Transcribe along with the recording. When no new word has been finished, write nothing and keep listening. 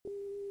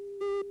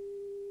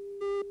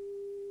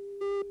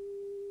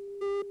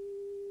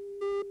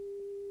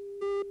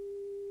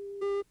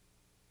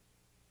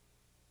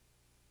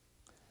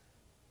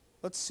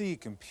let's see,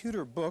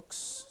 computer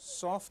books,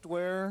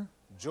 software,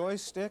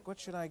 joystick, what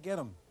should I get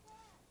them?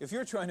 If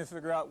you're trying to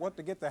figure out what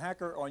to get the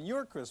hacker on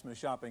your Christmas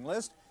shopping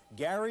list,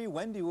 Gary,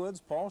 Wendy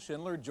Woods, Paul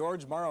Schindler,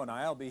 George Morrow, and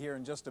I'll be here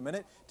in just a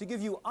minute to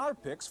give you our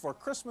picks for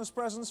Christmas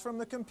presents from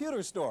the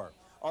computer store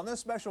on this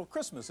special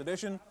Christmas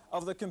edition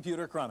of the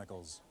Computer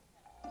Chronicles.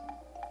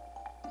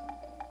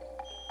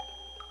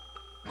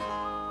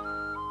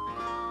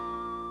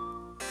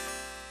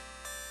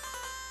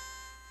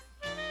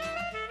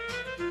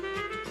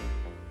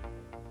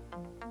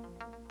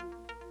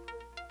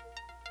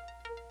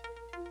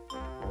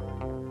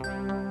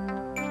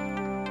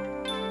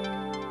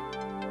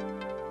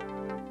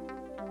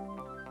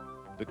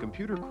 The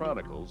Computer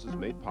Chronicles is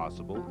made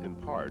possible in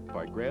part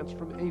by grants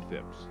from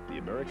AFIPS, the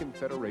American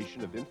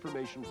Federation of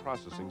Information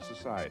Processing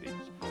Societies,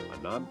 a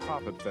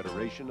nonprofit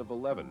federation of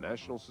 11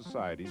 national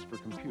societies for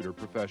computer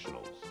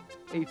professionals.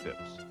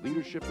 AFIPS,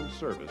 Leadership and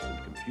Service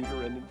in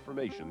Computer and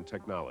Information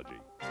Technology.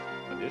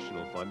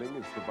 Additional funding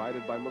is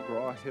provided by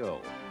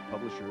McGraw-Hill,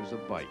 publishers of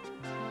Byte.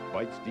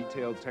 Byte's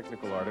detailed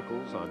technical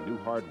articles on new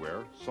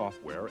hardware,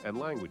 software, and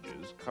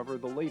languages cover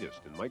the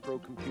latest in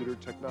microcomputer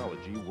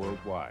technology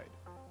worldwide.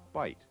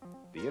 Byte,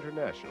 the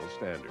international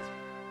standard.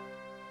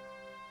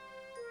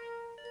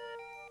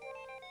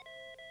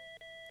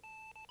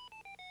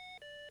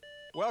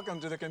 Welcome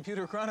to the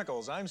Computer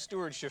Chronicles. I'm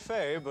Stewart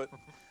Cheifet, but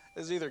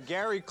this is either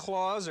Gary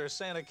Claus or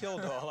Santa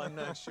Kildall. I'm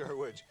not sure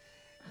which.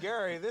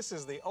 Gary, this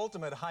is the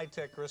ultimate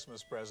high-tech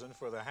Christmas present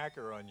for the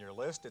hacker on your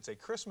list. It's a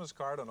Christmas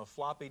card on a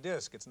floppy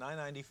disk. It's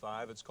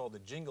 $9.95. It's called the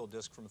Jingle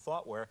Disc from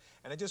Thoughtware,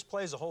 and it just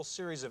plays a whole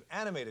series of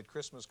animated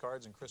Christmas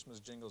cards and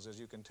Christmas jingles, as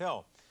you can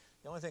tell.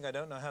 The only thing I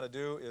don't know how to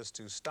do is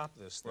to stop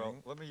this thing. Well,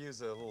 let me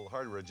use a little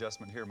hardware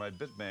adjustment here. My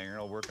bit banger,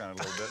 I'll work on it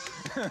a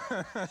little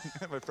bit.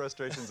 Get my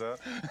frustrations out.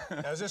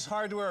 Now, is this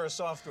hardware or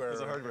software?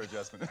 It's a hardware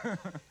adjustment.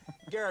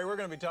 Gary, we're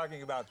going to be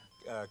talking about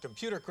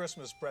computer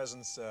Christmas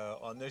presents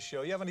on this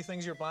show. You have any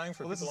things you're buying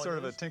for people? Well, this is sort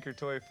of a Tinker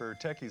Toy for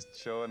Techies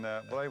show, and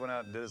what I went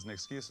out and did as an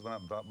excuse is went out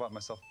and bought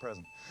myself a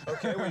present.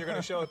 Okay, well, you're going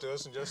to show it to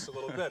us in just a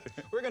little bit.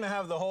 We're going to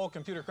have the whole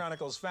Computer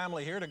Chronicles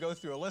family here to go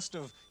through a list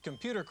of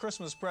computer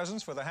Christmas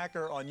presents for the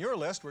hacker on your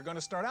list. We're going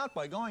to start out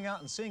by going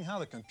out and seeing how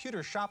the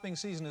computer shopping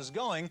season is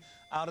going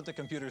out at the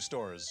computer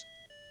stores.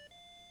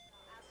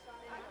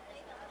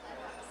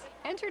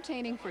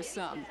 Entertaining for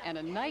some and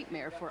a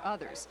nightmare for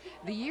others,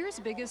 the year's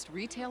biggest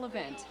retail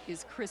event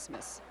is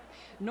Christmas.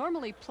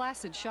 Normally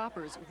placid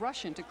shoppers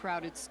rush into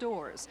crowded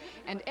stores,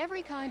 and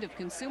every kind of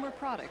consumer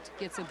product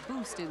gets a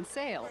boost in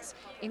sales,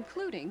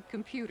 including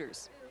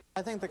computers.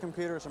 I think the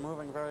computers are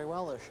moving very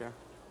well this year.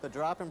 The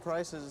drop in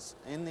prices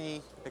in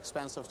the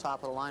expensive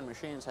top-of-the-line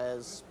machines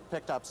has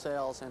picked up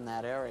sales in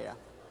that area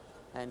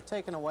and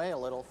taken away a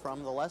little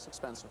from the less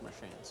expensive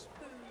machines.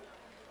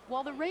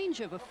 While the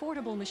range of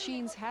affordable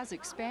machines has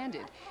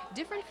expanded,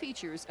 different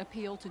features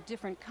appeal to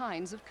different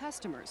kinds of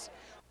customers.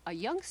 A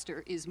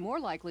youngster is more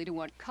likely to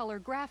want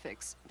color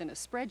graphics than a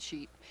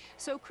spreadsheet,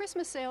 so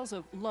Christmas sales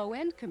of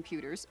low-end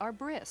computers are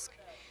brisk.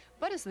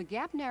 But as the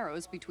gap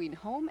narrows between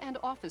home and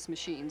office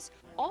machines,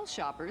 all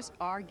shoppers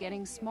are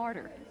getting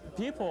smarter.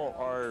 People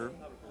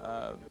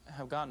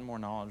have gotten more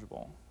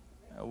knowledgeable,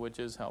 which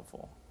is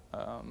helpful.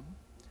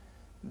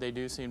 They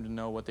do seem to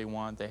know what they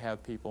want. They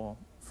have people,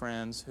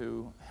 friends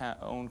who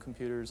own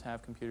computers,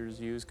 have computers,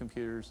 use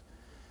computers,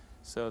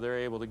 so they're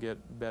able to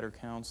get better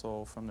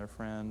counsel from their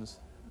friends.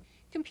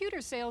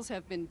 Computer sales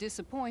have been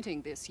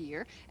disappointing this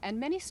year, and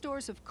many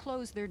stores have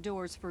closed their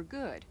doors for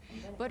good.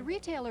 But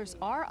retailers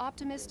are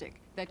optimistic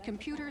that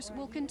computers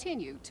will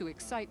continue to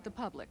excite the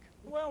public.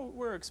 Well,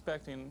 we're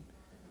expecting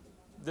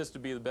this to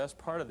be the best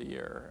part of the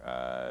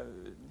year.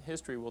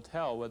 History will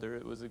tell whether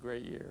it was a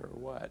great year or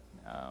what.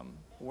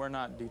 We're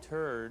not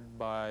deterred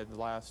by the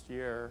last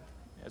year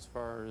as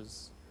far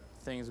as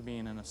things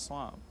being in a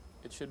slump.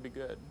 It should be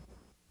good.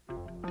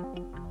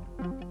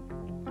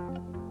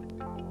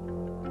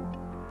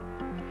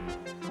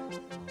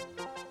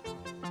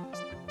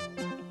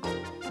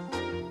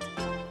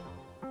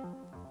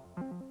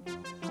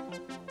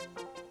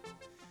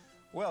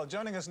 Well,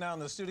 joining us now in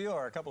the studio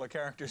are a couple of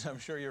characters I'm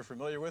sure you're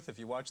familiar with if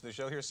you watch the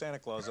show. Here's Santa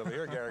Claus over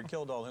here, Gary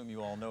Kildall, whom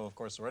you all know, of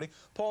course, already.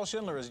 Paul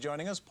Schindler is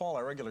joining us. Paul,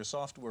 our regular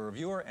software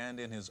reviewer, and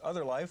in his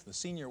other life, the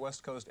senior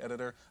West Coast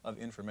editor of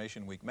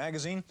Information Week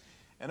magazine.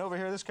 And over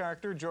here, this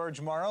character, George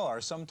Morrow, our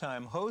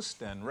sometime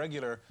host and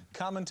regular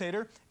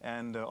commentator,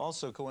 and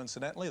also,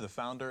 coincidentally, the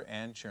founder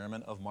and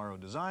chairman of Morrow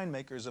Design,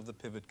 makers of the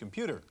Pivot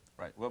computer.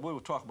 Right. Well, we'll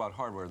talk about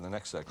hardware in the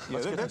next segment.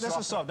 Yeah, this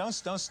is soft.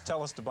 Don't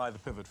tell us to buy the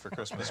Pivot for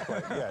Christmas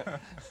quite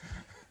yet.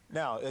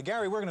 Now,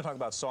 Gary, we're going to talk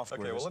about software.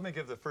 Okay, well, let me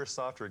give the first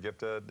software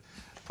gift.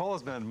 Paul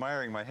has been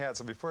admiring my hat,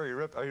 so before he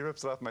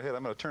rips it off my head,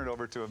 I'm going to turn it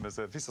over to him as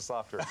a piece of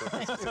software.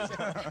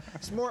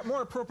 It's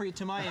more appropriate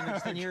to my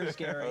image than yours,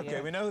 Gary. Okay,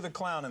 yeah. We know who the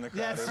clown in the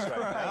crowd is right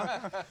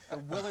now. The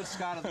Willard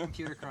Scott of the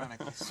Computer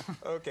Chronicles.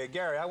 Okay,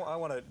 Gary, I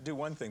want to do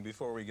one thing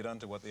before we get on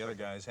to what the other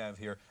guys have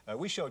here.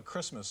 We showed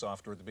Christmas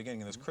software at the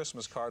beginning of this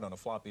Christmas card on a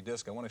floppy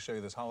disk. I want to show you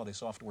this holiday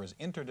software is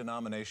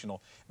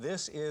interdenominational.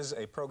 This is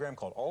a program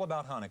called All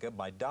About Hanukkah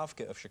by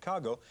Davka of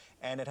Chicago,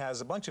 and it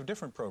has a bunch of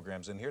different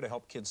programs in here to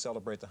help kids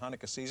celebrate the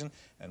Hanukkah season.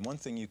 And one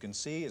thing you can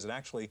see is it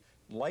actually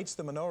lights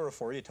the menorah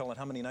for you. Tell it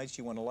how many nights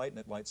you want to light, and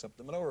it lights up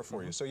the menorah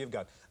for you. So you've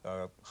got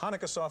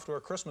Hanukkah software,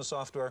 Christmas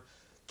software.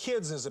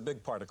 Kids is a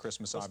big part of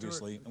Christmas,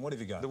 obviously. Stewart, and what have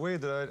you got? The way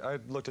that I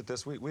looked at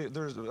this,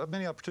 there's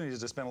many opportunities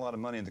to spend a lot of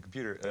money in the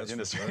computer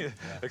industry. Sure. Yeah.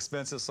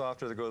 Expensive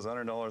software that goes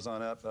 $100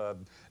 on up,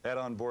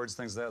 add-on boards,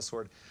 things of that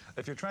sort.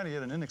 If you're trying to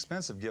get an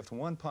inexpensive gift,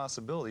 one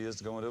possibility is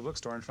to go into a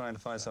bookstore and trying to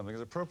find something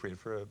that's appropriate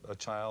for a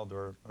child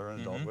or an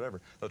adult,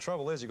 whatever. The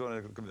trouble is, you go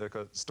into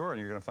a store and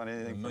you're going to find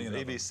anything from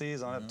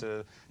ABCs on up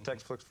to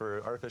textbooks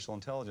for artificial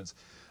intelligence.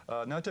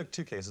 Now, I took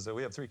two cases.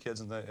 We have 3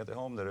 kids at the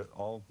home that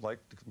all like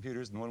the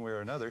computers in one way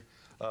or another.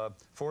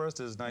 Forrest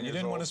is 9 years old. You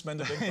didn't want to spend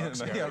the big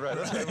bucks. Yeah, right.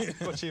 That's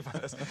what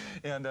Cheifet is.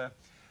 And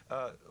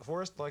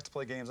Forrest likes to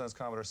play games on his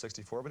Commodore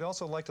 64, but he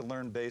also liked to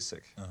learn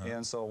BASIC.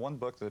 And so one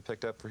book that I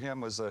picked up for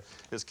him was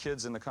his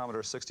Kids in the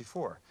Commodore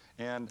 64.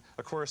 And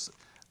of course,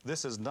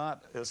 this is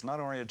it's not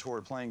oriented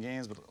toward playing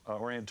games, but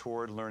oriented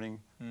toward learning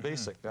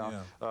BASIC.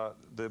 Now,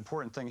 the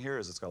important thing here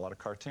is it's got a lot of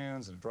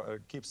cartoons and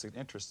it keeps the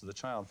interest of the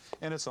child,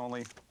 and it's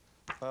only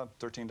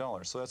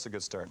 $13, so that's a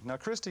good start. Now,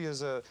 Christy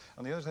is, on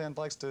the other hand,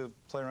 likes to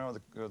play around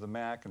with the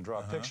Mac and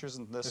draw pictures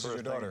and this sort of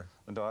thing. This is your daughter.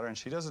 The daughter, and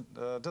she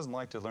doesn't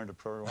like to learn to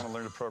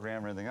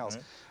program or anything else,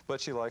 but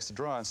she likes to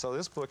draw. And so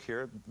this book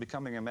here,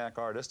 Becoming a Mac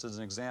Artist, is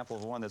an example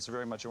of one that's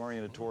very much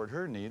oriented toward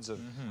her needs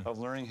of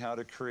learning how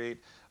to create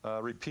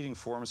repeating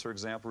forms, for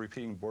example,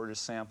 repeating border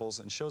samples,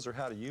 and shows her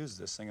how to use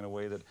this thing in a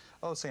way that,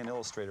 let's say, an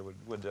illustrator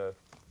would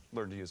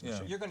learn to use the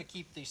machine. You're going to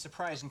keep the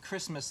surprise in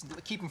Christmas,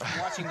 keep them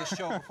from watching the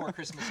show before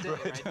Christmas Day,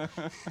 right?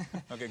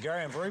 Okay,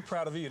 Gary, I'm very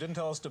proud of you. You didn't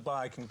tell us to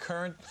buy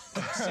concurrent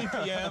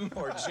CPM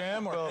or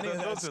GEM or any of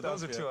that stuff.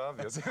 Those are too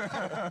obvious.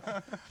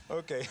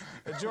 Okay,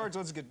 George,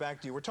 let's get back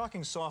to you. We're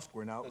talking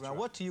software now.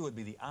 What to you would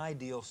be the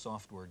ideal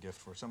software gift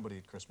for somebody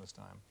at Christmas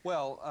time?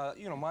 Well,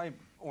 you know, my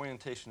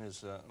orientation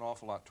is an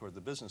awful lot toward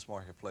the business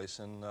marketplace,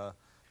 and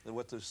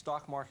with the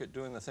stock market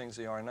doing the things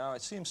they are now,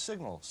 it seems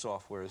Signal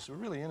software is a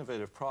really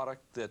innovative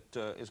product that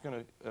is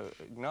going to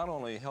not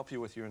only help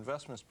you with your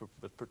investments,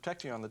 but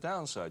protect you on the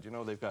downside. You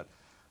know, they've got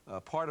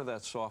part of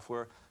that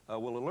software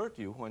will alert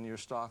you when your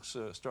stocks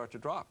start to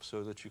drop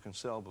so that you can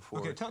sell before.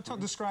 Okay,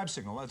 describe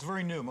Signal. That's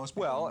very new. Most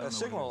people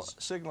don't know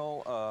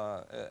Signal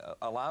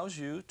allows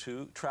you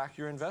to track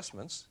your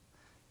investments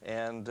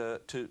and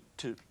to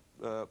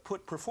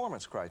put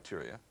performance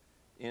criteria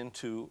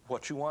into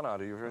what you want out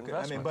of your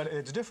investment. I mean, but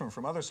it's different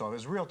from other software.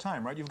 It's real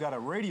time, right? You've got a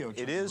radio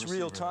It is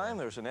real time.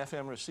 There's an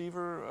FM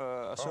receiver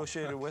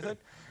associated with it,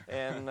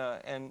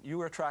 and you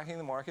are tracking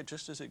the market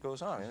just as it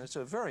goes on. And it's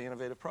a very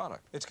innovative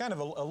product. It's kind of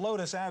a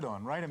Lotus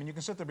add-on, right? I mean, you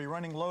can sit there, be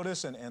running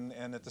Lotus, and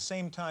at the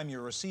same time you're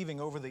receiving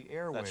over the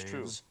airwaves. That's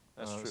true.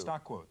 That's true.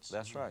 Stock quotes.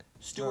 That's right.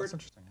 Stuart,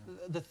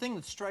 the thing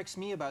that strikes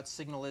me about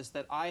Signal is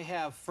that I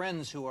have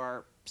friends who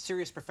are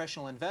serious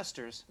professional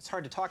investors. It's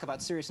hard to talk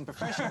about serious and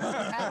professional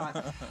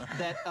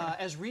that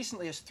as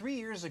recently as 3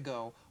 years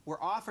ago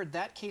were offered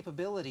that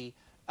capability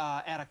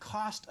at a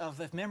cost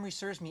of, if memory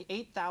serves me,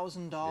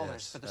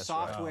 $8,000 for the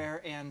software,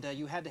 and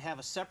you had to have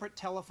a separate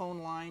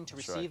telephone line to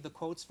receive the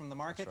quotes from the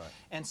market,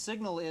 and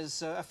Signal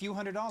is a few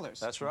 $100s.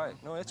 That's right.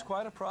 No, it's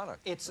quite a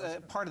product. It's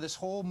part of this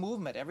whole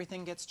movement.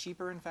 Everything gets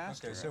cheaper and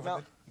faster. Okay, so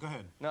now, go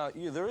ahead. Now,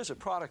 there is a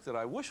product that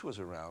I wish was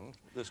around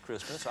this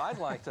Christmas. I'd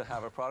like to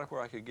have a product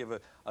where I could give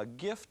a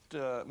gift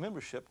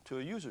membership to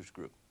a users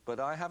group, but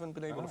I haven't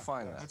been able to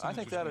find that. I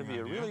think that would be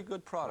a really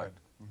good product.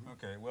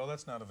 Okay, well,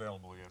 that's not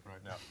available yet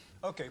right now.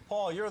 Okay,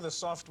 Paul, you're the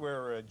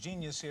software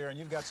genius here, and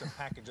you've got some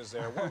packages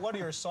there. What are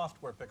your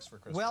software picks for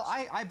Christmas? Well,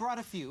 I brought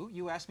a few.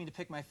 You asked me to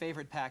pick my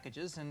favorite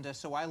packages, and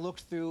so I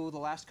looked through the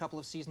last couple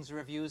of seasons of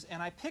reviews,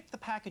 and I picked the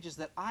packages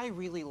that I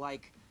really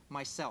like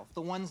myself,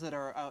 the ones that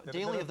are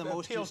daily of the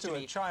most use to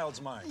me. A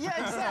child's mind.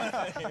 Yeah,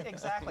 exactly.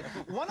 Exactly.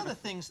 One of the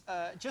things,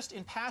 just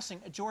in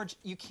passing, George,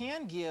 you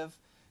can give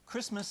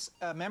Christmas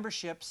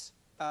memberships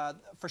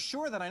for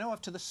sure that I know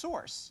of to the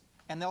Source,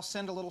 and they'll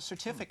send a little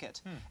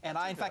certificate. And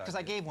in fact, because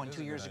I gave one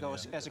 2 years ago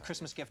as a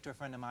Christmas gift to a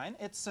friend of mine,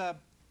 it's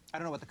I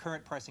don't know what the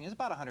current pricing is,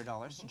 about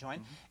 $100 to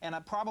join, and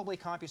probably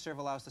CompuServe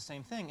allows the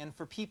same thing. And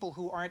for people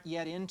who aren't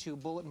yet into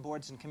bulletin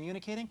boards and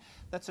communicating,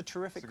 that's a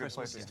terrific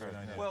Christmas gift.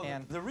 Well,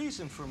 the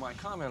reason for my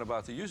comment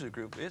about the user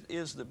group, it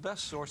is the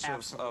best source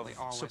of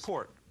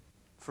support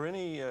for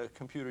any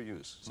computer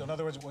use. So in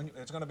other words,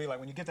 it's going to be like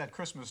when you get that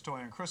Christmas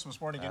toy on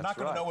Christmas morning, you're not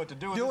going to know what to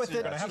do with it.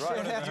 You're going to have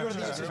to go to the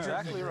user group.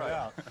 Exactly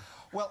right.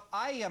 Well,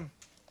 I am.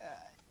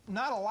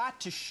 Not a lot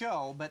to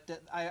show, but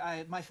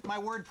my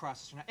word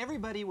processor. Now,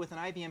 everybody with an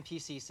IBM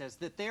PC says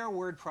that their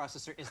word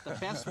processor is the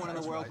best one in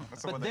the world,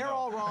 but they're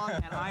all wrong,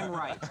 and I'm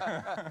right.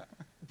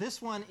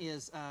 This one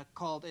is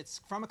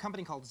it's from a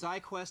company called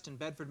XyQuest in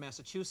Bedford,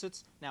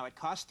 Massachusetts. Now, it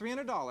costs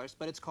 $300,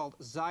 but it's called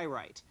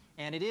XyWrite,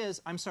 and it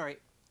is, I'm sorry,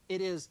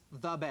 it is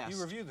the best.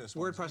 You reviewed this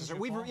word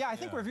processor. Yeah, I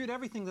think we reviewed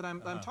everything that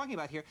I'm talking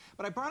about here,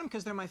 but I brought them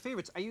because they're my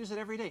favorites. I use it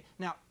every day.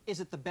 Now, is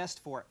it the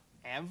best for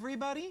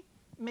everybody?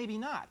 Maybe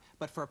not,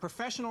 but for a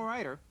professional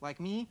writer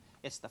like me,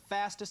 it's the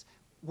fastest.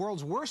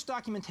 world's worst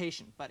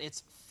documentation, but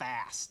it's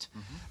fast.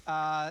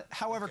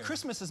 However,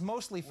 Christmas is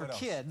mostly for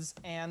kids,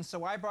 and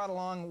so I brought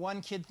along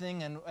one kid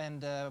thing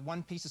and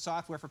one piece of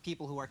software for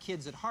people who are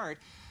kids at heart.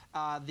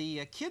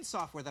 The kid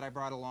software that I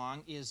brought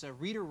along is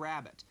Reader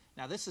Rabbit.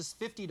 Now, this is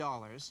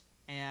 $50.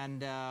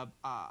 And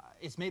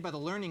it's made by the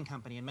Learning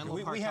Company in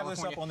Menlo Park, we have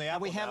California. this up on the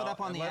Apple. We have it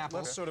up on the Apple.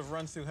 Let's sort of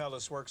run through how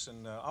this works,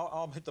 and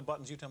I'll hit the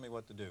buttons. You tell me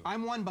what to do.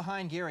 I'm one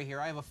behind Gary here.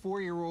 I have a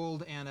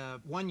 4-year-old and a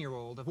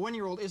 1-year-old. The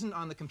 1-year-old isn't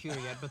on the computer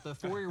yet, but the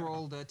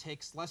 4-year-old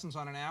takes lessons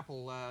on an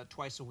Apple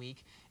twice a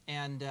week,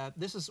 and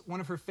this is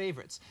one of her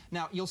favorites.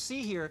 Now, you'll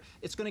see here,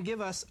 it's going to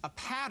give us a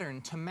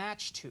pattern to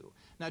match to.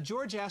 Now,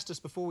 George asked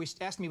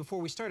me before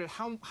we started,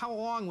 how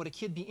long would a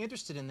kid be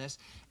interested in this?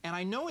 And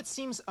I know it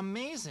seems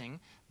amazing,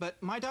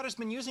 but my daughter's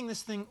been using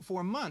this thing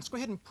for months. Go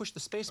ahead and push the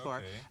space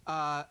bar.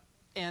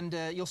 And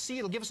you'll see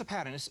it'll give us a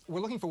pattern. We're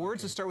looking for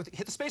words that start with,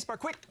 hit the space bar,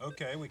 quick.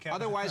 Okay, we can't.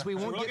 Otherwise, we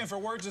won't we're looking for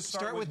words that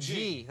start with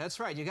G. That's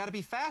right. You got to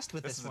be fast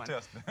with this one. This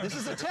is a test. This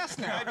is a test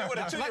now. I do what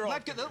a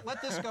 2-year-old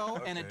let this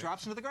go, and it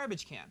drops into the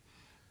garbage can.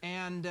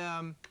 And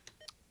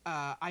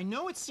I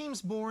know it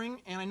seems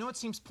boring, and I know it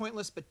seems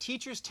pointless, but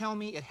teachers tell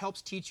me it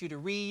helps teach you to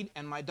read,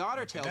 and my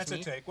daughter tells me... That's a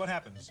take. What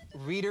happens?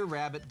 Reader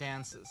Rabbit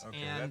dances. Okay,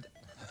 and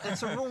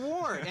it's a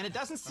reward, and it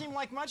doesn't seem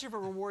like much of a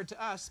reward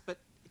to us, but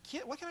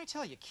what can I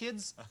tell you?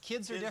 Kids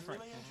are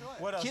different. Really enjoy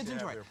it. What else Kids do you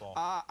have enjoy here, it.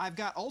 Paul? I've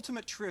got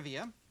Ultimate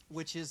Trivia,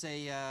 which is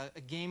a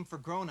game for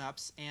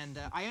grown-ups, and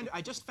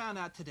I just found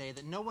out today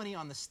that nobody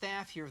on the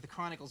staff here of the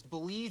Chronicles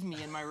believed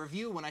me in my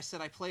review when I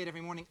said I play it every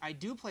morning. I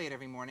do play it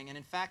every morning, and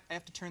in fact, I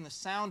have to turn the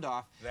sound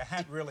off. The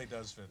hat really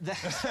does fit.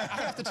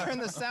 I have to turn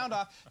the sound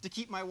off to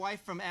keep my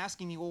wife from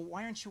asking me, well,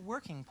 why aren't you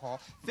working,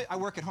 Paul? I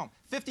work at home.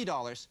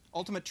 $50,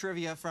 Ultimate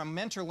Trivia from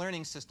Mentor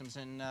Learning Systems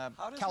in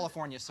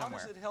California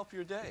somewhere. How does it help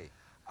your day?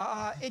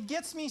 It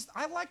gets me,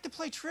 I like to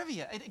play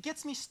trivia. It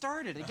gets me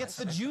started. It gets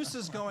the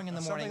juices going in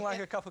the morning. Something like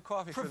a cup of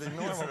coffee for the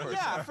normal person.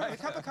 Yeah, for a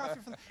cup of coffee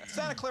from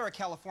Santa Clara,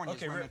 California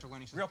is where Mentor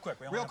Learning Systems. Real quick,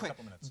 we only have a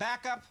couple minutes.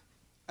 Back up.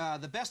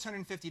 The best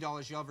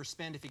 $150 you'll ever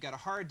spend if you got a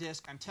hard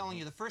disk. I'm telling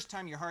you, the first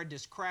time your hard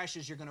disk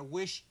crashes, you're going to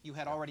wish you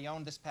had already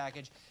owned this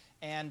package.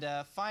 And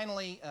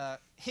finally,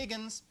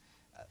 Higgins.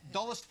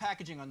 Dullest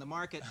packaging on the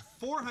market,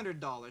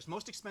 $400.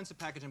 Most expensive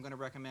package I'm going to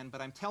recommend,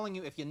 but I'm telling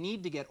you, if you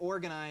need to get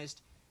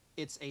organized,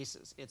 it's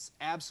Aces. It's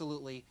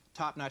absolutely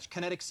top-notch.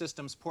 Kinetic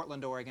Systems,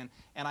 Portland, Oregon,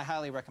 and I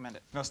highly recommend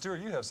it. Now,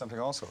 Stewart, you have something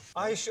also.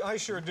 I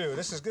sure do.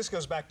 This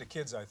goes back to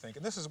kids, I think,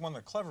 and this is one of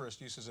the cleverest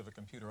uses of a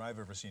computer I've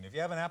ever seen. If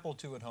you have an Apple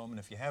II at home and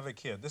if you have a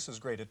kid, this is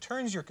great. It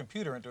turns your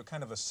computer into a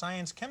kind of a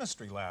science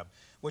chemistry lab.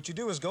 What you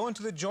do is go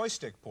into the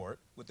joystick port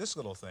with this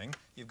little thing.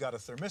 You've got a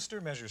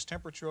thermistor, measures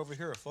temperature over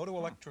here, a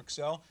photoelectric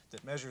cell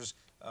that measures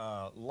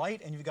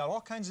light, and you've got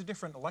all kinds of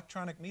different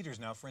electronic meters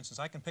now. For instance,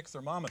 I can pick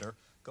thermometer,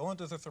 go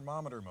into the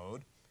thermometer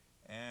mode,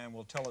 and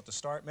we'll tell it to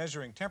start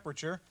measuring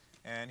temperature.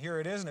 And here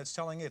it is, and it's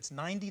telling it's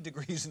 90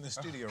 degrees in the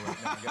studio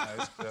right now,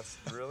 guys. That's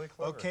really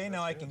clever. Okay,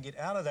 now I can get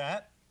out of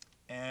that,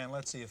 and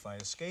let's see if I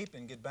escape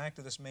and get back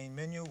to this main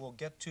menu. We'll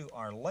get to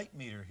our light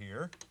meter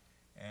here,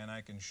 and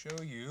I can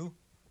show you.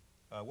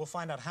 We'll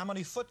find out how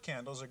many foot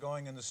candles are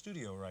going in the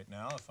studio right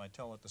now if I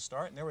tell it to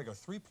start. And there we go,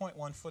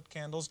 3.1 foot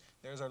candles.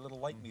 There's our little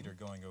light meter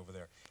going over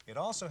there. It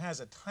also has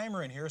a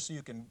timer in here so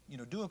you can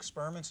do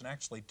experiments and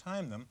actually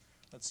time them.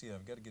 Let's see,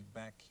 I've got to get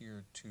back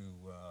here to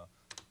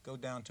go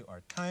down to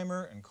our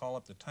timer and call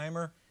up the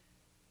timer.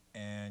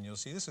 And you'll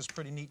see this is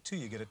pretty neat too.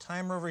 You get a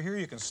timer over here,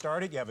 you can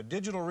start it, you have a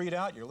digital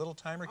readout, your little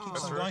timer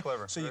keeps on going.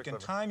 Clever. So you can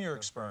time your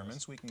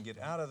experiments. We can get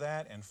out of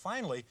that. And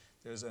finally,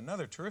 there's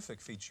another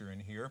terrific feature in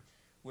here,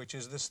 which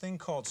is this thing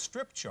called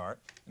strip chart.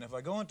 And if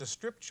I go into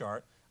strip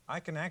chart, I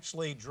can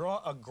actually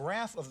draw a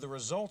graph of the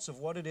results of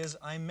what it is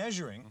I'm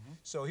measuring.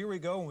 So here we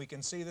go, and we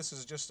can see this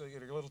is just a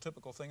little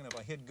typical thing. And if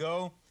I hit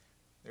go,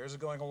 there's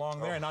it going along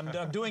there, and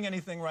I'm doing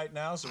anything right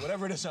now, so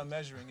whatever it is I'm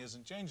measuring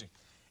isn't changing.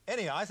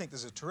 Anyhow, I think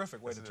this is a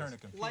terrific way to turn a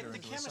computer Like the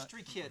into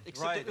chemistry kit,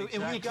 except Right,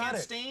 exactly. it can't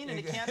stain and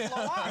it can't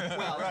blow up.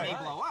 Well, it may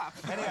blow up.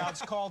 Anyhow,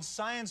 it's called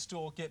Science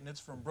Toolkit, and it's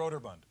from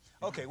Broderbund.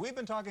 Okay, we've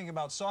been talking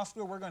about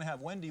software. We're going to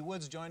have Wendy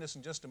Woods join us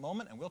in just a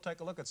moment, and we'll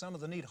take a look at some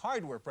of the neat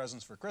hardware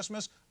presents for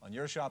Christmas on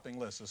your shopping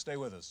list, so stay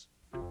with us.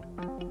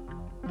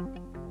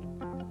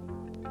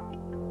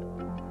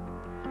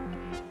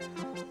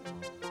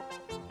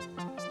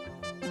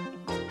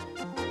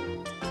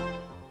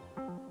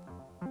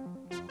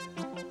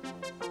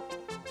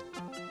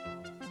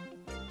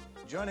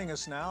 Joining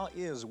us now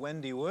is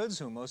Wendy Woods,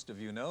 who most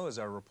of you know is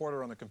our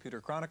reporter on the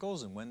Computer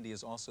Chronicles, and Wendy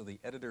is also the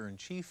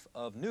editor-in-chief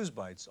of News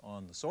Bites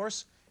on The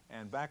Source.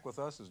 And back with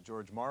us is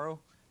George Morrow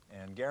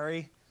and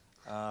Gary.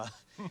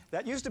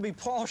 That used to be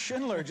Paul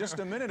Schindler just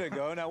a minute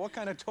ago. Now, what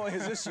kind of toy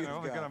is this you've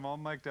got? We got him all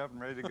mic'd up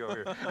and ready to go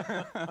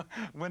here.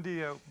 Wendy,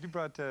 you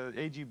brought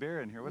A.G.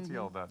 Bear in here. What's he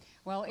all about?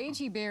 Well,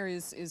 A.G. Bear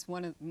is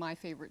one of my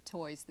favorite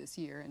toys this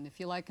year, and if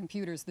you like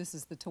computers, this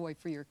is the toy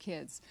for your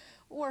kids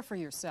or for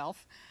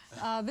yourself.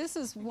 This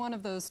is one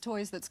of those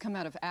toys that's come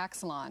out of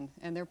Axelon,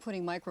 and they're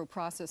putting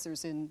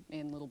microprocessors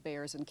in little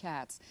bears and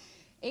cats.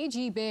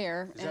 A.G.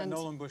 Bear is that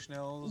Nolan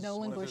Bushnell's?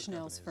 Nolan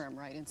Bushnell's firm,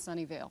 right, in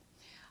Sunnyvale.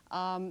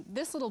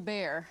 This little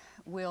bear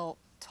will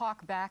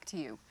talk back to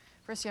you.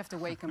 First, you have to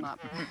wake him up.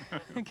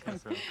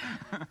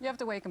 You have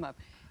to wake him up.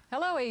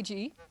 Hello,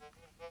 AG.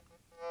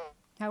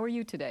 How are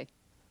you today?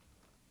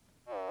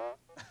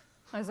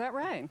 Is that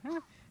right?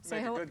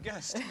 Make a good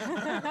guess.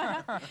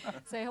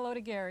 Say hello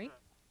to Gary.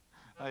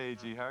 Hi,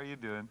 AG. How are you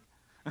doing?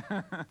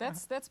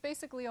 That's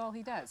basically all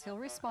he does. He'll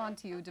respond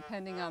to you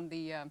depending on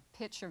the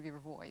pitch of your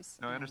voice.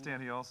 Now, I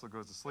understand he also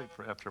goes to sleep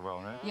after a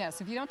while, right?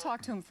 Yes, if you don't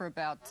talk to him for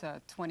about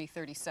 20,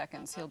 30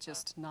 seconds, he'll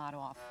just nod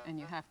off, and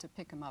you have to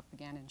pick him up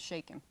again and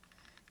shake him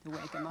to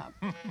wake him up.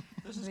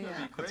 This is going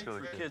to be great really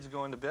for good. kids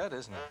going to bed,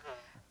 isn't it?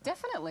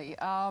 Definitely.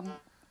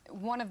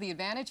 One of the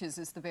advantages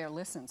is the bear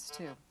listens,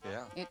 too.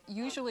 Yeah. It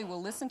usually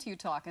will listen to you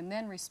talk and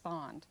then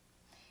respond.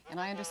 And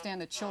I understand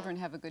that children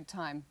have a good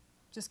time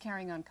just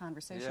carrying on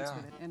conversations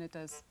with it, and it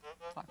does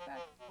talk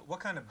back. What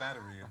kind of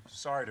battery?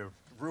 Sorry to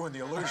ruin the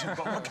illusion,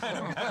 but what kind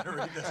of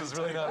battery? This is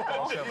Really not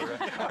Paul Schindler,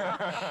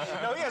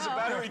 right? No, he has a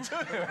battery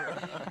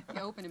too.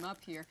 You open him up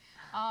here.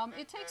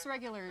 It takes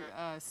regular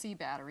C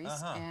batteries,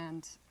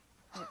 and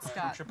it's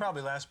got... Should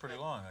probably last pretty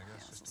long, I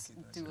guess. Just to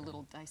keep that do a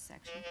little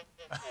dissection.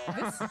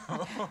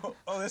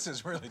 Oh, this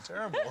is really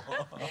terrible.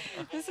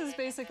 This is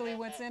basically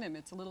what's in him.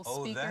 It's a little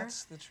speaker,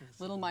 that's the truth.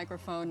 little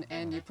microphone,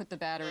 and you put the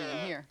battery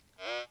in here.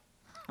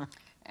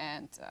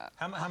 And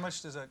How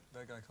much does that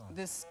guy cost?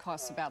 this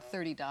costs about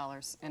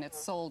 $30, and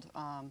it's sold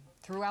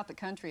throughout the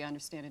country, I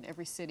understand, in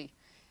every city.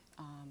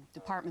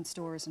 Department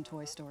stores and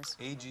toy stores.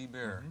 AG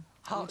Bear.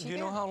 Do you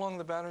know how long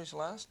the batteries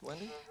last,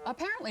 Wendy?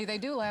 Apparently, they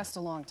do last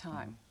a long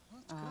time.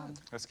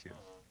 That's cute.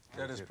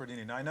 That is pretty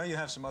neat. Now, I know you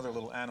have some other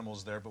little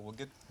animals there, but we'll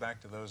get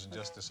back to those in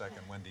just a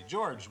second, Wendy.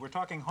 George, we're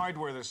talking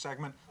hardware this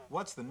segment.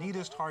 What's the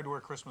neatest hardware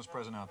Christmas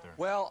present out there?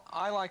 Well,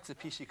 I like the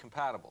PC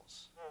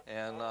compatibles.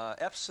 And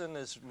Epson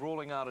is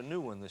rolling out a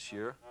new one this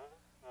year.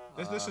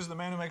 This is the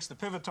man who makes the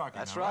pivot talking.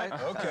 That's now, right.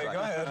 Okay,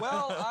 go ahead.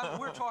 Well,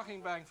 we're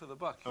talking bang for the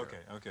buck here.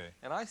 Okay.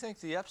 And I think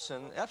the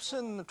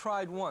Epson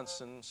tried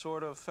once and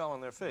sort of fell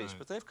on their face, Right.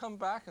 but they've come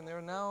back and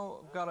they're now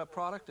got a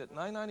product at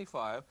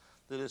 $9.95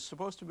 that is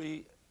supposed to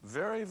be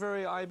very,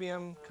 very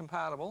IBM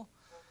compatible.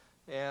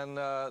 And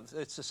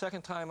it's the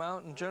second time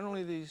out, and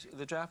generally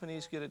the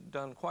Japanese get it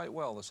done quite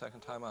well the second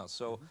time out.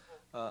 So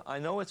I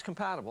know it's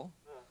compatible.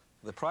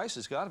 The price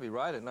has got to be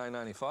right at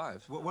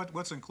 $9.95.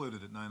 What's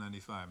included at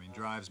 $9.95? I mean,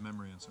 drives,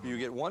 memory, and so on. You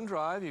get one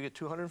drive, you get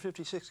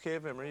 256K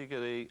of memory, you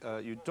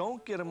get you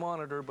don't get a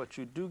monitor, but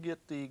you do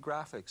get the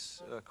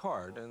graphics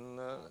card, and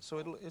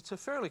so it's a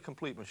fairly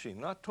complete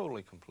machine, not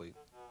totally complete.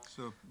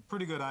 So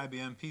pretty good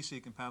IBM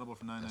PC compatible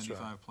for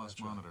 $9.95 plus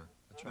monitor.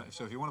 That's right.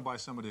 So if you want to buy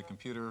somebody a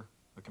computer,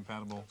 a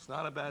compatible, It's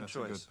not a bad that's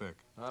choice. a good pick.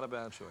 Not a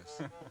bad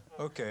choice.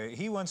 Okay,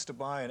 he wants to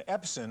buy an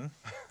Epson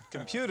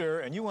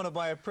computer, and you want to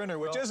buy a printer,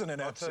 which isn't an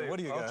Epson. What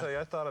do you got? I'll tell you,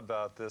 I thought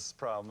about this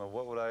problem of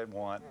what would I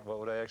want, what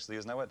would I actually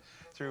use, and I went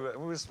through,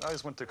 I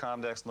just went to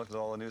Comdex and looked at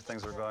all the new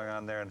things that were going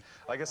on there, and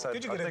I guess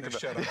Could you get him to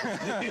shut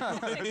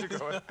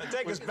up?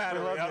 Take his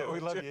battery out. We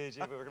love you, AG,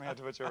 but we're going to have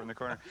to put you over in the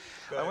corner.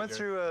 I went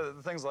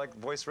through things like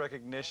voice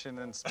recognition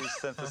and speech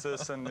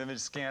synthesis and image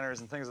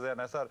scanners and things like that,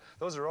 and I thought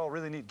those are all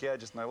really neat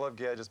gadgets, and I love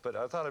gadgets, but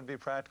I thought it'd be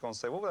practical and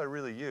say, what would I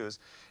really use?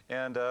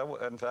 And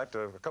in fact,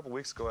 a couple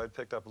weeks ago, I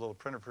picked up a little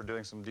printer for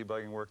doing some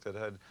debugging work that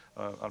had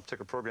on a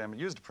particular program that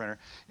used a printer,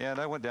 and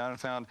I went down and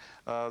found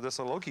this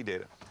Loki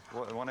data,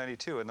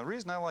 192. And the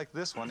reason I like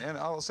this one, and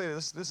I'll say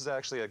this is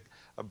actually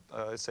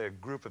I'd say a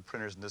group of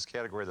printers in this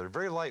category that are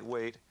very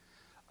lightweight.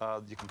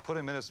 You can put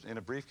them in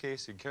a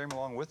briefcase. You can carry them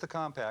along with the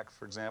compact,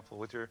 for example,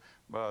 with your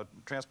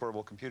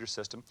transportable computer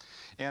system.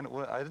 And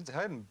I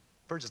hadn't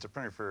purchased a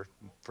printer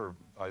for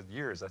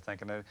years, I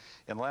think,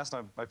 and last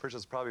time I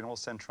purchased probably an old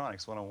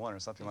Centronics 101 or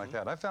something like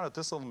that. And I found that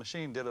this little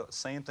machine did the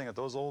same thing that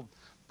those old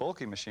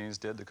bulky machines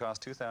did that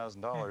cost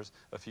 $2,000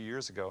 a few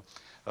years ago.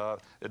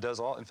 It does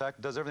all, in fact,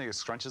 it does everything. It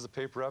scrunches the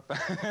paper up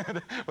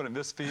when it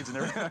misfeeds and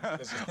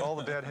everything. All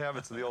the bad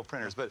habits of the old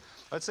printers. But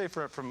I'd say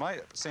from my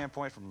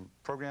standpoint, from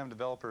program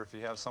developer, if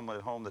you have someone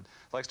at home that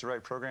likes to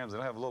write programs and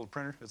don't have a little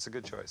printer, it's a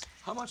good choice.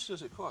 How much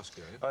does it cost,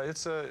 Gary? I've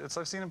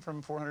seen them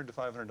from $400 to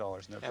 $500 in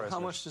that price. And how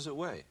much does it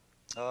weigh?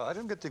 I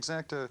didn't get the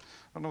exact, I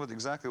don't know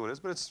exactly what it is,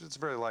 but it's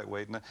very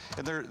lightweight, and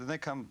they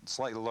come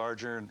slightly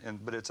larger,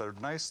 but it's a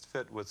nice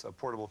fit with a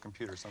portable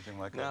computer, something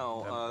like that.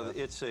 Now,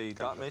 it's a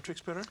dot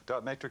matrix printer?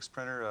 Dot matrix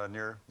printer,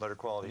 near letter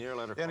quality. Near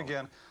letter And quality.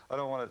 again, I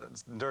don't want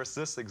to endorse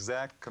this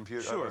exact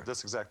computer,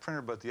 this exact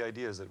printer, but the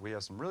idea is that we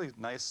have some really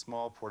nice,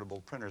 small,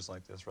 portable printers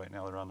like this right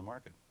now that are on the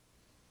market.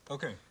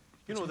 Okay.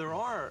 You know, there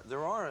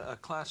are a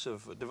class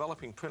of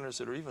developing printers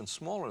that are even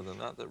smaller than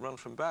that run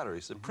from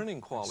batteries. The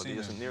printing quality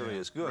isn't nearly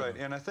as good. Right,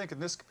 and I think in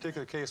this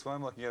particular case, what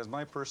I'm looking at is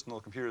my personal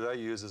computer that I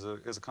use is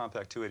a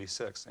Compact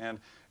 286, and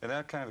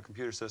that kind of a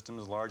computer system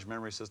is a large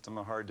memory system,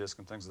 a hard disk,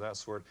 and things of that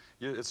sort.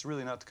 It's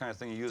really not the kind of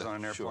thing you use on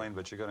an airplane,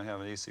 but you're going to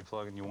have an AC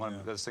plug, and you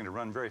want this thing to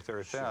run very,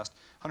 very fast.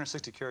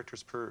 160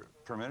 characters per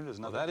minute is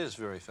not that is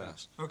very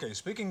fast. Okay,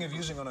 speaking of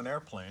using on an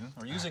airplane,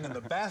 or using in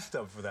the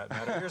bathtub for that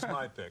matter, here's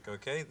my pick,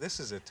 okay? This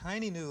is a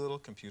tiny new little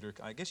computer.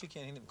 I guess you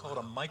can't even call it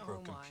a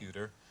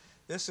microcomputer.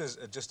 This is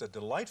just a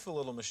delightful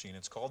little machine.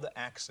 It's called the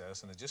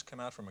Access, and it just came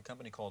out from a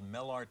company called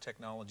Mellar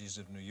Technologies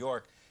of New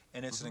York,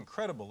 and it's an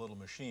incredible little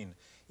machine.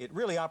 It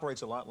really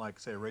operates a lot like,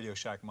 say, a Radio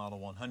Shack Model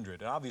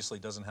 100. It obviously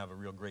doesn't have a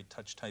real great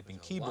touch-typing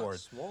keyboard.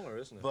 It's a lot smaller,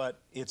 isn't it? But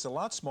it's a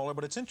lot smaller,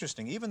 but it's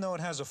interesting. Even though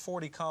it has a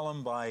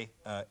 40-column by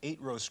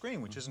 8-row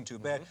screen, which isn't too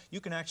bad,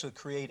 you can actually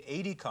create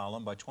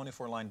 80-column by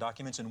 24-line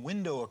documents and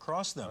window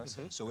across them.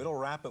 So it'll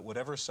wrap it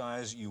whatever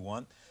size you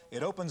want.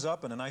 It opens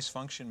up in a nice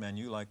function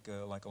menu like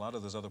a lot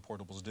of those other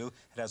portables do.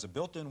 It has a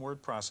built-in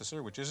word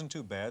processor, which isn't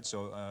too bad,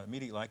 so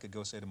immediately I could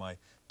go, say, to my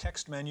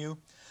text menu.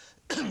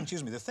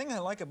 Excuse me. The thing I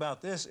like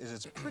about this is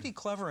it's pretty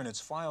clever in its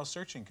file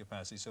searching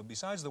capacity. So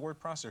besides the word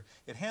processor,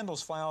 it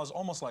handles files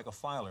almost like a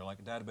filer, like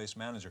a database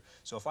manager.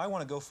 So if I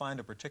want to go find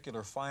a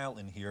particular file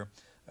in here,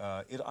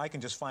 I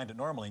can just find it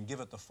normally and give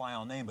it the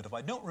file name. But if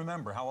I don't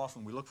remember how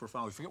often we look for a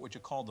file, we forget what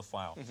you called the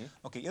file.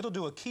 Okay, it'll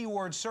do a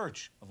keyword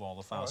search of all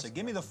the files. Say,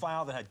 give me the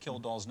file that had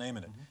Kildall's name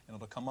in it, and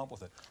it'll come up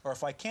with it. Or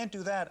if I can't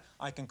do that,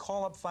 I can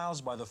call up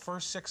files by the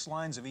first 6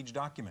 lines of each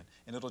document,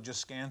 and it'll just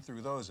scan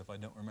through those if I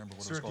don't remember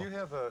what it was called.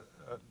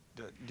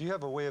 Do you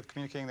have a way of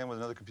communicating them with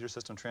another computer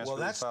system, transfer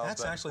Well, these files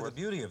that's back actually and the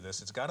beauty of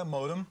this. It's got a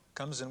modem,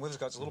 comes in with, it's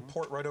got a little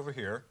port right over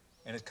here,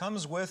 and it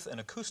comes with an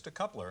acoustic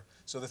coupler.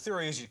 So the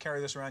theory is you carry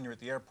this around, you're at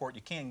the airport,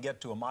 you can't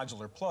get to a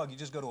modular plug, you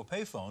just go to a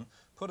payphone,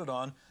 put it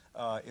on.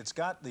 It's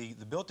got the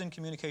built-in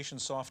communication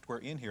software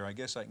in here. I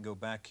guess I can go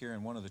back here,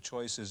 and one of the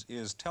choices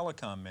is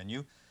telecom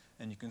menu.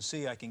 And you can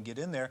see I can get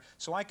in there.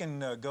 So I can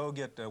go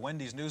get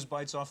Wendy's News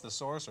Bites off the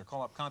source, or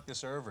call up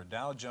CompuServe or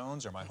Dow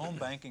Jones or my home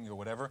banking or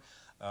whatever.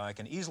 I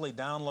can easily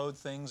download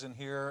things in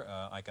here.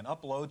 I can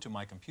upload to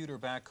my computer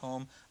back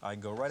home. I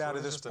can go right out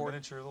of this port.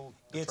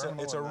 It's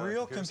a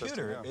real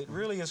computer. It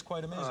really is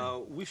quite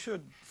amazing. We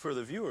should, for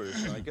the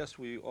viewers, I guess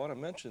we ought to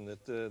mention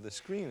that the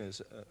screen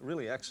is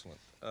really excellent.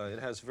 It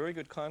has very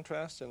good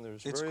contrast, and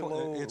there's very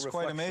low It's reflection.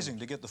 quite amazing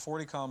to get the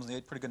 40 columns and the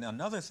 8 pretty good. Now,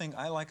 another thing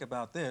I like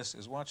about this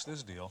is, watch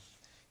this deal.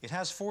 It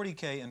has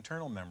 40K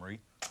internal memory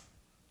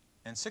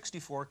and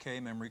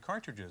 64K memory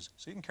cartridges.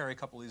 So you can carry a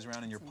couple of these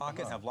around in your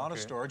pocket, have a lot of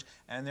storage,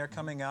 and they're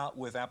coming out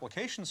with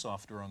application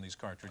software on these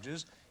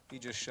cartridges. You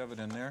just shove it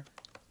in there,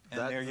 and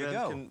there you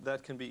go.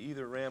 That can be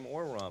either RAM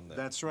or ROM then.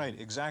 That's right,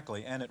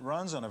 exactly. And it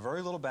runs on a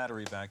very little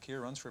battery back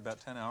here. Runs for about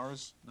 10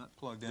 hours, not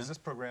plugged in. Is this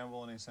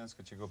programmable in any sense?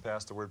 Could you go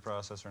past the word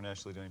processor and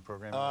actually do any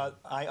programming?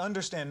 I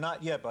understand,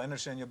 not yet, but I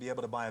understand you'll be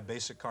able to buy a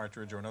basic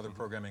cartridge or another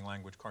programming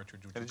language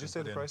cartridge. Which and did you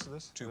say the price of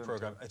this? To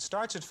program. It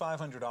starts at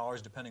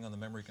 $500 depending on the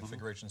memory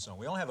configuration. So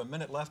we only have a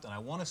minute left, and I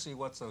want to see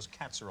what those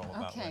cats are all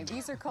about. Okay,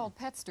 these are called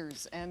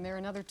Petsters, and they're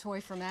another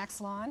toy from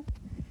Axlon.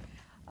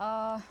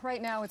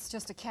 Right now it's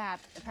just a cat.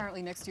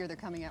 Apparently next year they're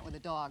coming out with a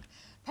dog.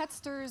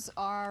 Petsters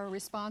are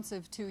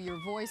responsive to your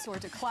voice or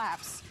to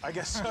claps. I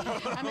guess so.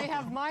 And they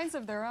have minds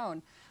of their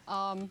own.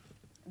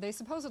 They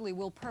supposedly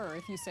will purr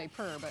if you say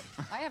purr, but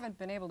I haven't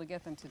been able to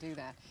get them to do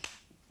that.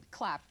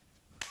 Clap.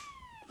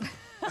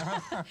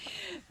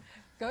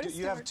 Go to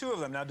You have 2 of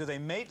them. Now, do they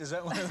mate? Is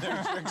that one of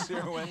their tricks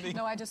here, Wendy?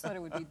 No, I just thought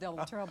it would be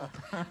double trouble.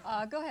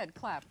 Go ahead,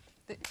 clap.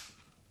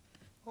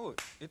 Oh,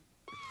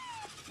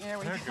 There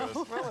we There go. it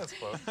goes. Well, that's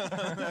close.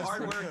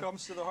 Hardware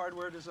comes to the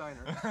hardware designer.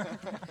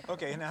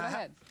 okay, now. Go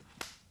ahead.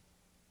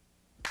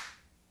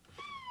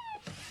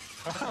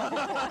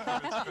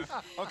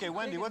 Okay,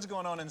 Wendy, what's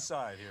going on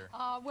inside here?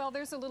 Well,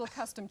 there's a little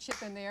custom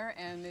chip in there,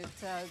 and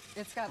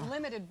it's got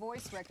limited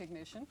voice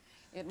recognition.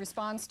 It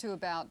responds to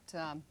about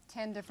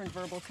 10 different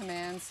verbal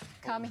commands.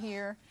 Come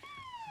here.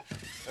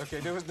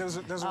 Okay, there's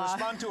a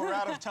respond to we're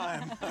out of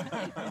time.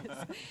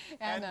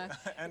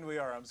 And we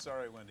are. I'm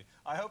sorry, Wendy.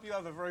 I hope you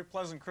have a very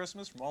pleasant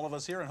Christmas from all of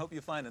us here, and hope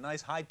you find a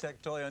nice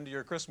high-tech toy under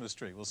your Christmas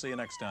tree. We'll see you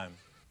next time.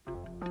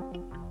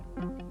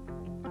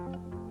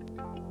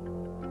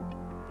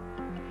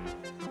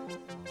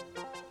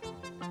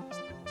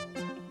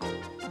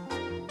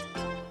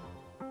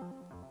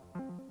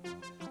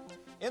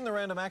 In the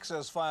Random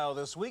Access file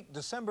this week,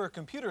 December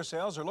computer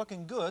sales are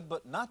looking good,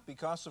 but not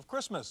because of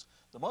Christmas.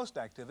 The most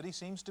activity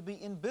seems to be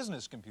in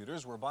business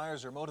computers, where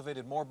buyers are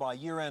motivated more by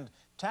year-end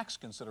tax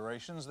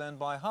considerations than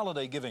by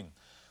holiday giving.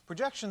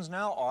 Projections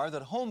now are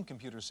that home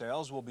computer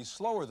sales will be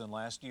slower than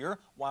last year,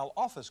 while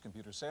office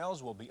computer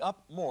sales will be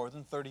up more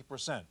than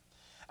 30%.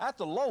 At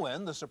the low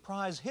end, the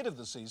surprise hit of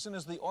the season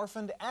is the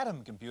orphaned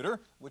Atom computer,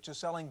 which is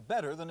selling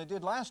better than it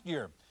did last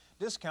year.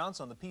 Discounts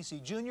on the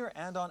PC Junior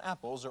and on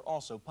Apple's are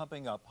also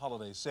pumping up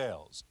holiday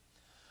sales.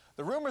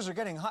 The rumors are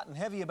getting hot and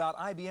heavy about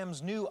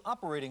IBM's new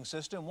operating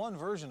system. One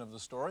version of the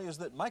story is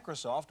that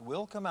Microsoft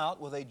will come out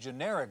with a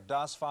generic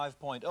DOS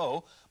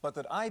 5.0, but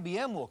that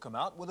IBM will come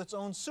out with its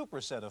own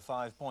superset of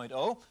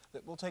 5.0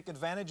 that will take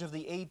advantage of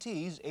the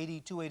AT's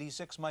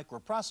 8286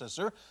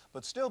 microprocessor,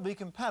 but still be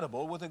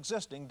compatible with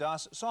existing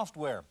DOS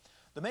software.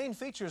 The main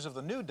features of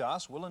the new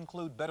DOS will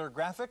include better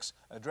graphics,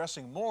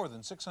 addressing more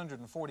than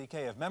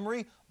 640K of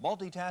memory,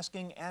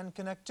 multitasking, and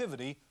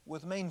connectivity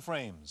with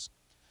mainframes.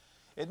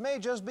 It may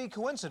just be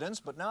coincidence,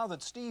 but now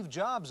that Steve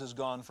Jobs has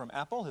gone from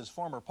Apple, his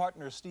former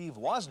partner Steve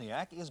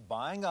Wozniak is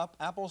buying up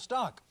Apple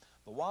stock.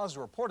 The Woz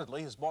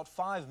reportedly has bought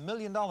 $5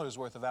 million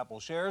worth of Apple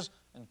shares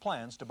and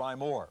plans to buy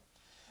more.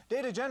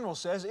 Data General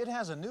says it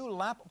has a new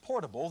lap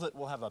portable that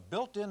will have a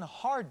built-in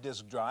hard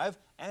disk drive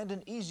and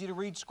an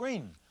easy-to-read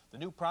screen. The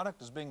new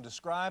product is being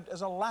described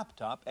as a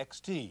laptop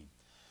XT.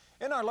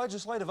 In our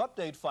legislative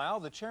update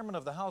file, the chairman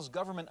of the House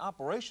Government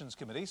Operations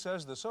Committee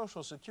says the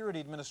Social Security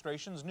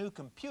Administration's new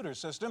computer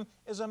system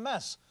is a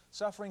mess,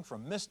 suffering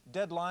from missed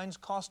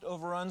deadlines, cost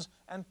overruns,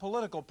 and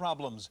political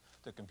problems.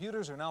 The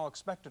computers are now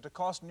expected to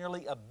cost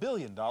nearly $1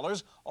 billion,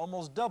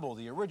 almost double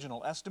the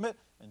original estimate,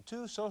 and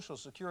 2 Social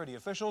Security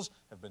officials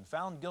have been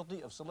found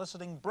guilty of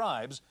soliciting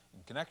bribes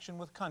in connection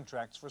with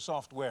contracts for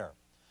software.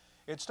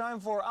 It's time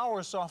for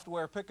our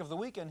software pick of the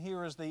week, and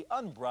here is the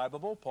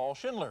unbribable Paul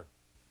Schindler.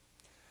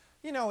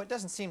 You know, it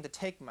doesn't seem to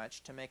take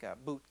much to make a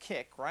boot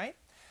kick, right?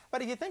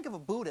 But if you think of a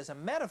boot as a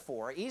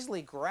metaphor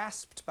easily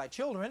grasped by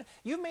children,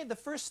 you've made the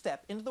first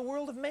step into the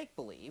world of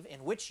make-believe,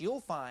 in which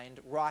you'll find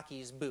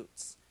Rocky's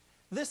Boots.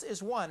 This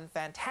is one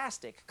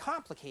fantastic,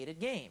 complicated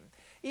game.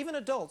 Even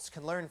adults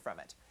can learn from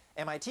it.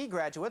 MIT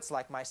graduates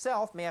like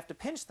myself may have to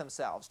pinch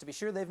themselves to be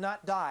sure they've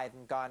not died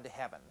and gone to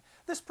heaven.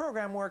 This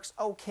program works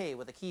okay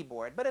with a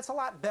keyboard, but it's a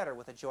lot better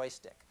with a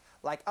joystick.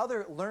 Like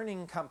other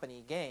Learning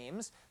Company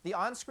games, the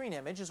on-screen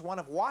image is one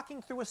of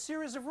walking through a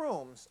series of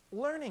rooms,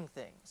 learning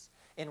things.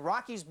 In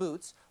Rocky's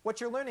Boots,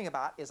 what you're learning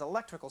about is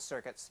electrical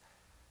circuits.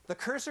 The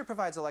cursor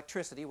provides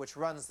electricity, which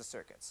runs the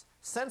circuits.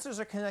 Sensors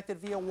are connected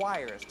via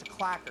wires to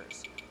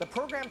clackers. The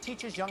program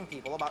teaches young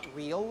people about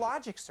real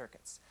logic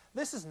circuits.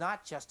 This is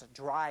not just a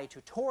dry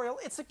tutorial,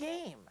 it's a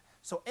game.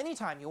 So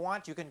anytime you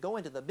want, you can go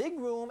into the big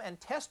room and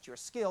test your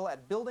skill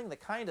at building the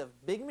kind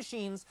of big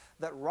machines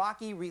that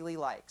Rocky really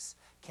likes.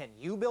 Can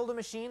you build a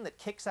machine that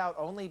kicks out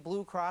only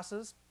blue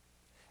crosses?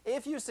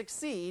 If you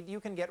succeed, you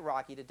can get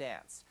Rocky to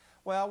dance.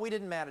 Well, we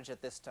didn't manage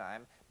it this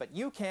time, but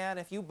you can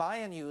if you buy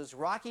and use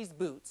Rocky's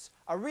Boots,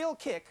 a real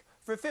kick,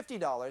 for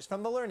 $50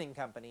 from the Learning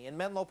Company in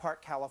Menlo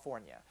Park,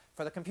 California.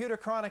 For the Computer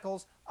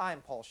Chronicles,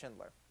 I'm Paul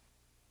Schindler.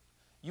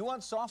 You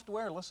want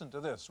software? Listen to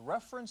this.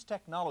 Reference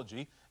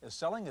Technology is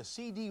selling a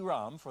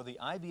CD-ROM for the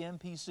IBM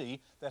PC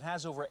that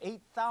has over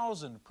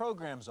 8,000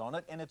 programs on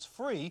it, and it's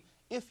free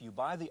if you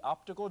buy the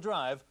optical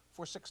drive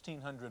for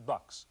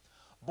 $1,600.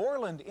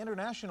 Borland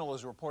International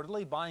is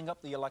reportedly buying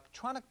up the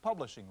electronic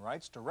publishing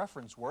rights to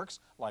reference works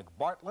like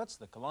Bartlett's,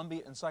 the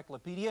Columbia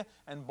Encyclopedia,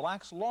 and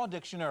Black's Law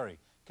Dictionary.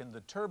 Can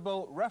the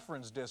Turbo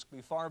reference disc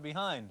be far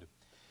behind?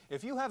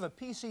 If you have a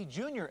PC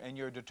Junior and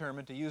you're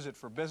determined to use it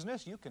for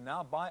business, you can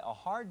now buy a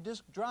hard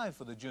disk drive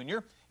for the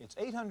Junior. It's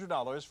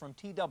 $800 from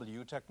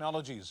TW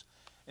Technologies.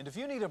 And if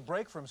you need a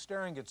break from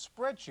staring at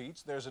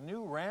spreadsheets, there's a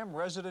new RAM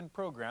resident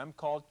program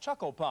called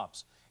Chuckle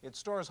Pops. It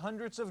stores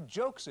hundreds of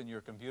jokes in your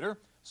computer,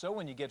 so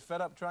when you get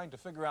fed up trying to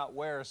figure out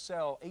where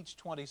cell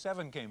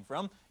H27 came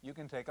from, you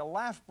can take a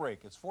laugh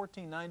break. It's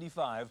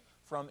 $14.95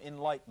 from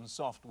Enlighten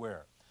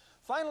Software.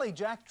 Finally,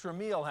 Jack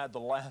Tramiel had the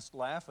last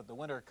laugh at the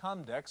Winter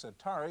Comdex.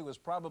 Atari was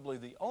probably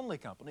the only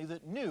company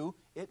that knew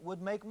it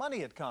would make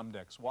money at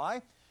Comdex.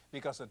 Why?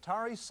 Because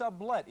Atari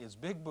sublet its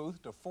big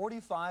booth to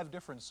 45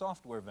 different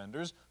software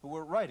vendors who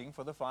were writing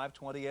for the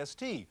 520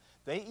 ST.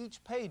 They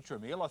each paid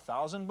Tramiel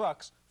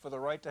 $1,000 for the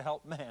right to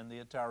help man the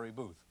Atari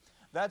booth.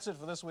 That's it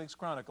for this week's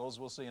Chronicles.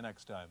 We'll see you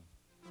next time.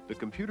 The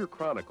Computer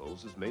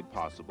Chronicles is made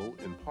possible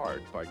in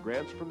part by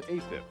grants from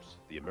AFIPS,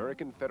 the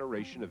American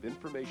Federation of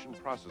Information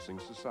Processing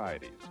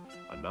Societies,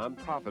 a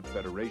nonprofit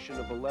federation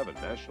of 11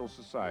 national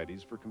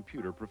societies for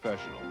computer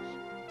professionals.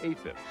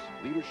 AFIPS,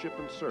 Leadership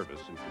and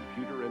Service in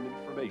Computer and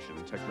Information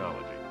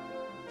Technology.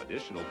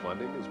 Additional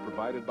funding is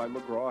provided by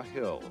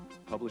McGraw-Hill,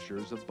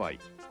 publishers of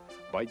Byte.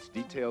 Byte's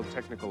detailed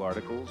technical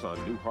articles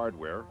on new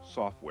hardware,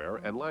 software,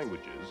 and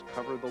languages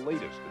cover the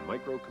latest in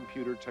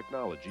microcomputer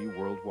technology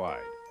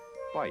worldwide.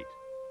 Byte,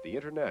 the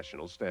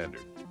international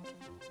standard.